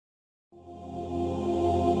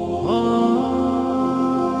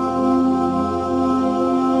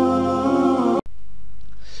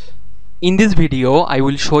In this video, I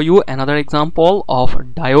will show you another example of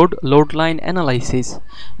diode load line analysis.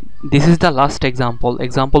 This is the last example,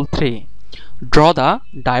 example 3. Draw the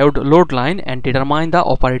diode load line and determine the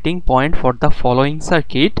operating point for the following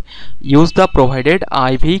circuit. Use the provided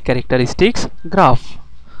IV characteristics graph.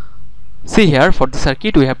 See here, for the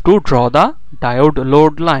circuit we have to draw the diode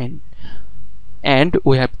load line and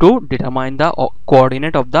we have to determine the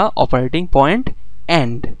coordinate of the operating point,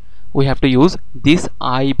 and we have to use this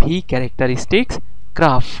IV characteristics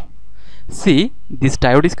graph. See, this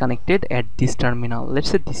diode is connected at this terminal.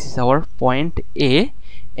 Let's say this is our point A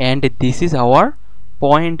and this is our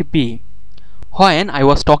point B. When I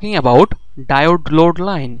was talking about diode load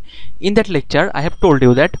line, in that lecture I have told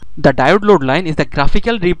you that the diode load line is the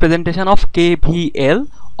graphical representation of KVL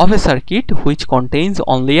of a circuit which contains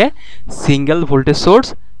only a single voltage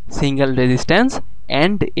source, single resistance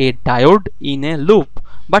and a diode in a loop.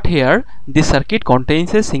 But here this circuit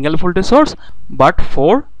contains a single voltage source but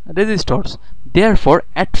 4 resistors. Therefore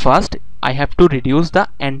at first I have to reduce the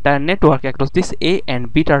entire network across this A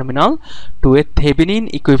and B terminal to a Thevenin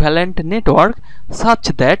equivalent network such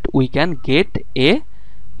that we can get a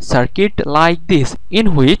circuit like this,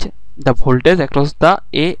 in which the voltage across the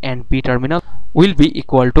A and B terminal will be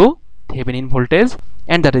equal to Thevenin voltage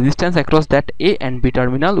and the resistance across that A and B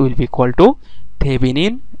terminal will be equal to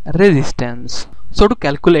Thevenin resistance. So to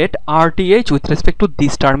calculate RTH with respect to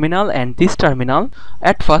this terminal and this terminal,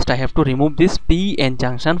 at first I have to remove this PN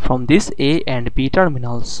junction from this A and B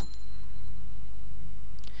terminals.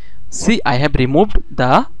 See, I have removed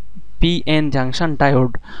the PN junction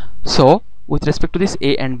diode. So with respect to this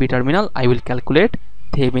A and B terminal, I will calculate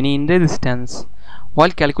Thevenin resistance.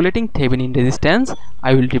 While calculating Thevenin resistance,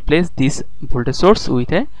 I will replace this voltage source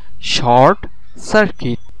with a short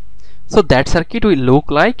circuit. So that circuit will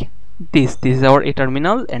look like this. This is our A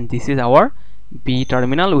terminal and this is our B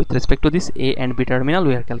terminal. With respect to this A and B terminal,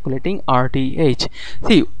 we are calculating RTH.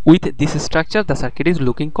 See, with this structure the circuit is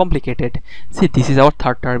looking complicated. See, this is our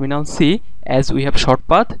third terminal. See, as we have short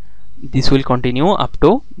path, this will continue up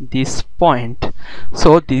to this point.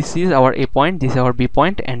 So this is our A point, this is our B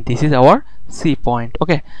point and this is our C point.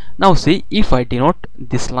 Okay, now see, if I denote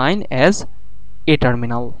this line as A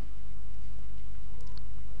terminal,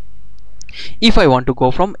 if I want to go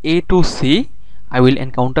from A to C, I will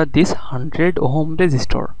encounter this 100 ohm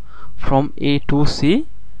resistor. From A to C,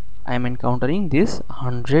 I am encountering this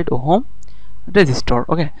 100 ohm resistor.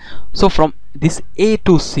 Okay, so from this A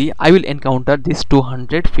to C, I will encounter this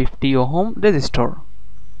 250 ohm resistor.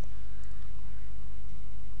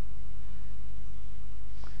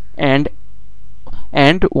 And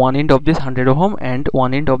one end of this 100 ohm and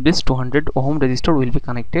one end of this 200 ohm resistor will be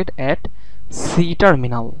connected at C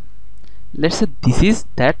terminal. Let's say this is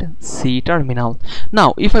that C terminal.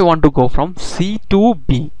 Now if I want to go from C to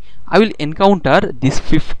B, I will encounter this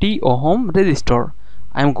 50 ohm resistor.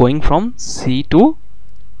 I am going from C to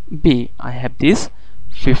B. I have this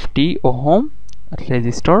 50 ohm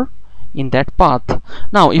resistor in that path.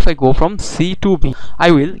 Now if I go from C to B,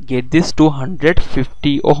 I will get this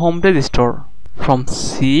 250 ohm resistor from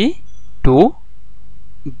C to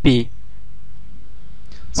B.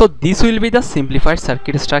 So this will be the simplified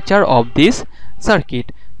circuit structure of this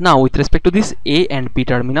circuit. Now with respect to this A and B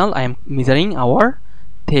terminal, I am measuring our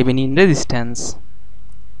Thevenin resistance,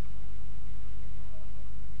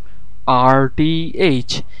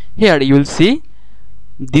 RTH. Here you will see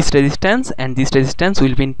this resistance and this resistance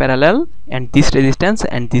will be in parallel, and this resistance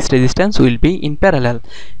and this resistance will be in parallel.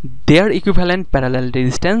 Their equivalent parallel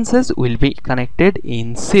resistances will be connected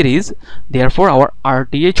in series. Therefore our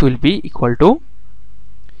RTH will be equal to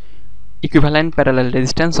equivalent parallel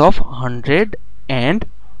resistance of 100 and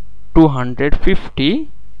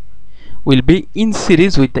 250 will be in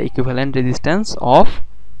series with the equivalent resistance of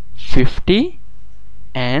 50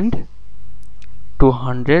 and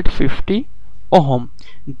 250 ohm.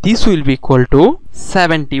 This will be equal to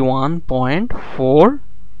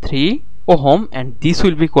 71.43 ohm and this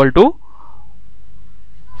will be equal to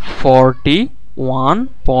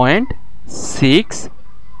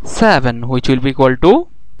 41.67, which will be equal to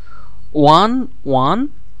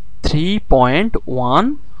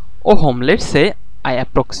 113.1 ohm. Let's say I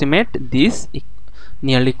approximate this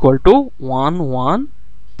nearly equal to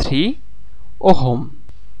 113 ohm.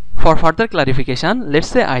 For further clarification, let's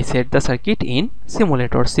say I set the circuit in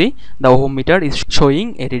simulator. See, the ohm meter is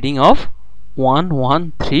showing a reading of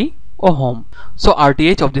 113 ohm. So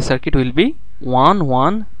RTH of the circuit will be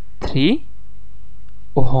 113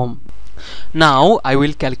 ohm. Now I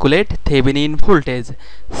will calculate Thevenin voltage.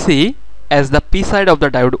 See, as the P side of the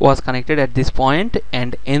diode was connected at this point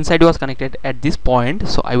and N side was connected at this point,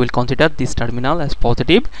 so I will consider this terminal as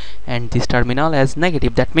positive and this terminal as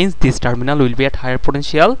negative. That means this terminal will be at higher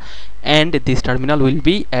potential and this terminal will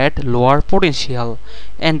be at lower potential,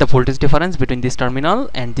 and the voltage difference between this terminal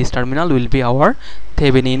and this terminal will be our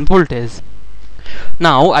Thevenin voltage.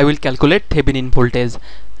 Now I will calculate Thevenin voltage.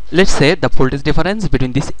 Let's say the voltage difference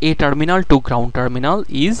between this A terminal to ground terminal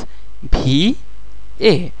is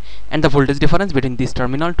VA, and the voltage difference between this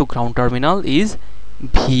terminal to ground terminal is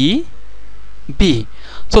VB.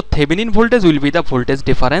 So Thevenin voltage will be the voltage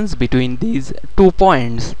difference between these 2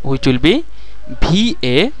 points, which will be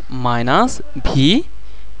VA minus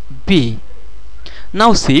VB.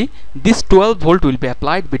 Now see, this 12 volt will be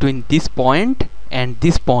applied between this point and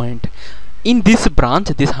this point. In this branch,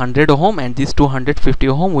 this 100 ohm and this 250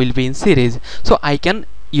 ohm will be in series, so I can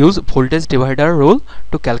use voltage divider rule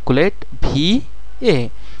to calculate VA.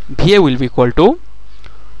 VA will be equal to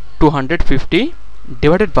 250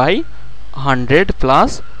 divided by 100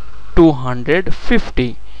 plus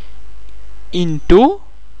 250 into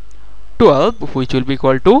 12, which will be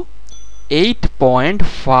equal to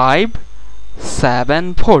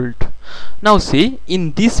 8.57 volt. Now see,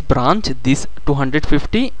 in this branch this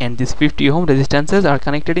 250 and this 50 ohm resistances are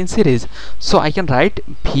connected in series, so I can write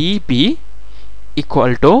VB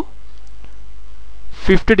equal to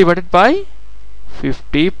 50 divided by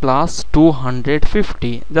 50 plus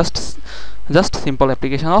 250, just simple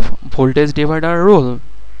application of voltage divider rule,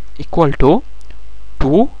 equal to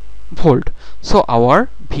 2 volt. So our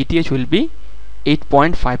VTH will be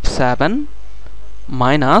 8.57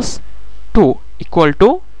 minus 2 equal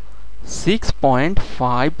to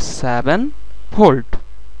 6.57 volt.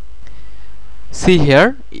 See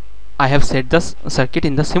here, I have set the circuit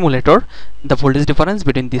in the simulator. The voltage difference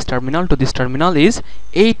between this terminal to this terminal is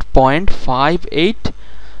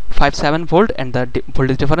 8.5857 volt, and the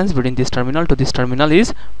voltage difference between this terminal to this terminal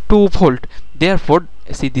is 2 volt. Therefore,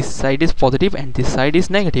 see, this side is positive and this side is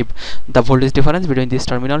negative. The voltage difference between this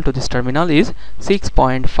terminal to this terminal is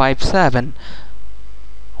 6.57,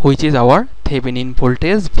 which is our Thevenin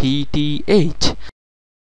voltage VTH.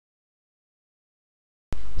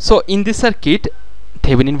 So in this circuit,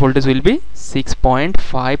 Thevenin voltage will be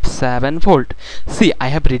 6.57 volt. See, I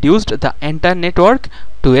have reduced the entire network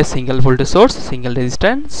to a single voltage source, single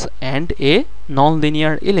resistance and a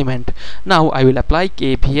non-linear element. Now I will apply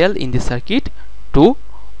KVL in this circuit to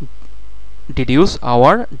deduce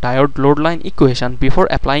our diode load line equation. Before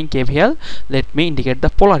applying KVL, let me indicate the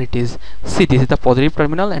polarities. See, this is the positive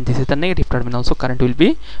terminal and this is the negative terminal, so current will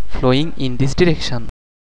be flowing in this direction.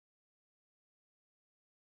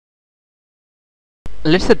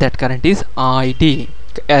 Let's say that current is ID,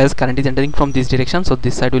 as current is entering from this direction, so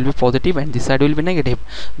this side will be positive and this side will be negative.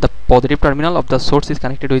 The positive terminal of the source is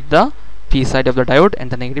connected with the P side of the diode and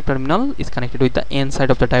the negative terminal is connected with the N side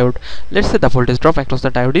of the diode. Let's say the voltage drop across the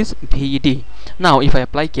diode is VD. Now if I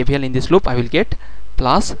apply KVL in this loop, I will get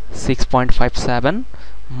plus 6.57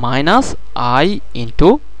 minus I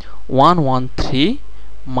into 113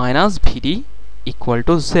 minus VD equal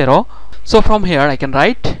to 0. So from here I can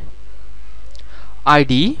write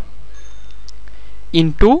ID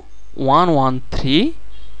into 113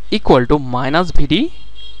 equal to minus VD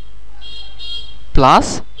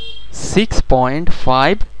plus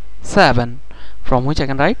 6.57, from which I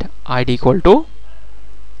can write ID equal to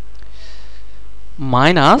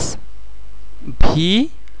minus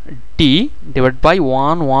VD divided by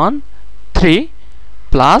 113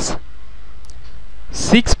 plus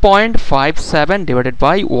 6.57 divided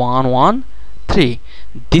by 113.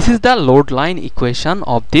 This is the load line equation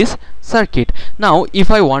of this circuit. Now if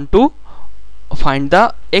I want to find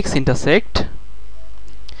the x-intercept,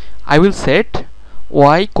 I will set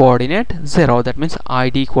y coordinate 0, that means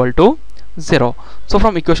ID equal to 0. So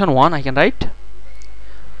from equation 1 I can write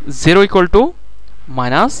 0 equal to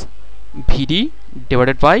minus VD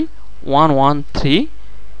divided by 113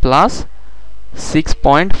 plus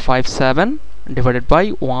 6.57 divided by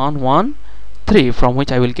 113, from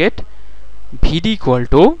which I will get VD equal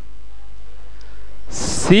to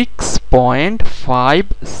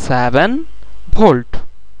 6.57 volt.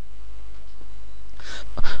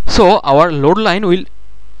 So our load line will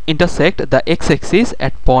intersect the x-axis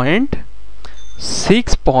at point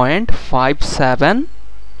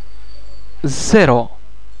 6.570.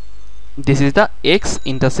 This is the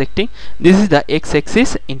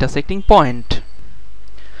x-axis intersecting point.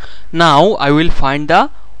 Now I will find the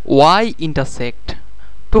y-intersect.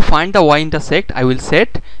 To find the y-intersect, I will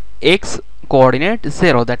set x coordinate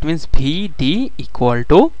 0, that means VD equal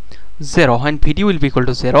to 0. When VD will be equal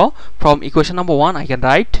to 0, from equation number 1 I can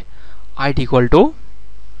write ID equal to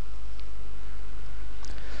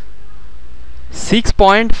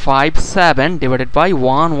 6.57 divided by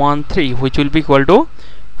 113, which will be equal to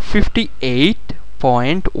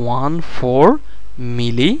 58.14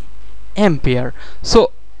 milliampere.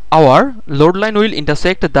 So our load line will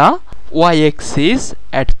intersect the y-axis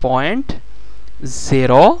at point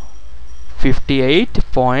 0,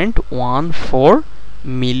 58.14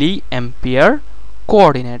 milliampere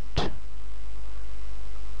coordinate.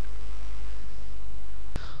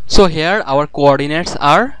 So here our coordinates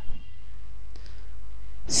are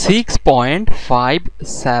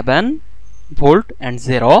 6.57 volt and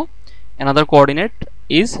 0. Another coordinate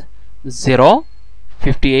is 0,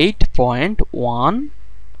 58.14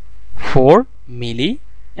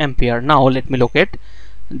 milliampere. Now let me locate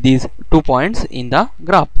these 2 points in the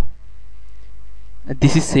graph.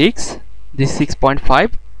 This is 6, this is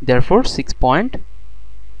 6.5, therefore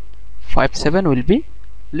 6.57 will be,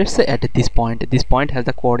 let's say, at this point. This point has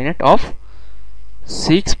the coordinate of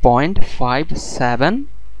 6.570,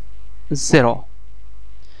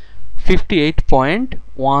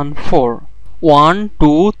 58.14, 1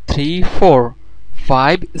 2 3 4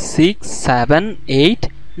 5 6 7 8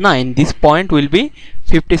 9. This point will be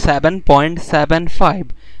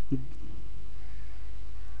 57.75.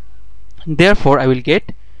 Therefore I will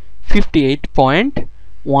get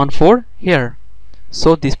 58.14 here.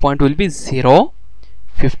 So this point will be 0,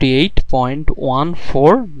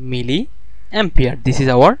 58.14 milliampere. This is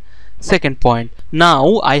our second point.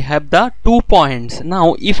 Now I have the 2 points.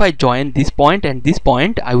 Now if I join this point and this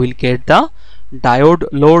point, I will get the diode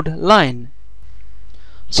load line.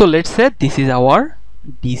 So let's say this is our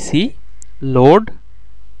DC load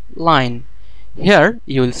line. Here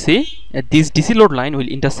you will see this DC load line will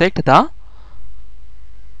intersect the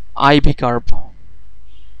IV curve.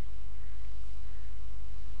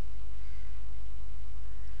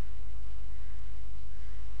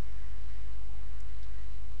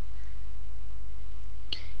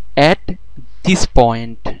 At this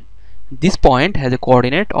point has a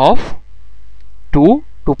coordinate of 2,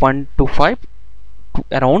 2.25 to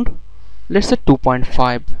around, let's say,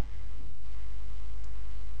 2.5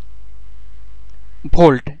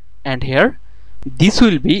 volt, and here this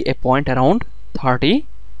will be a point around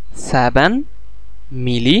 37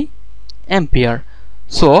 milliampere.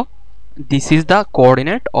 So this is the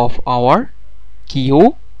coordinate of our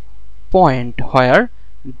Q point, where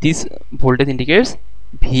this voltage indicates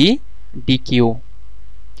VDQ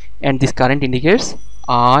and this current indicates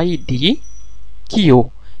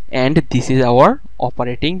IDQ, and this is our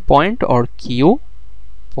operating point or Q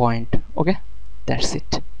point. Okay, that's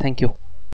it. Thank you.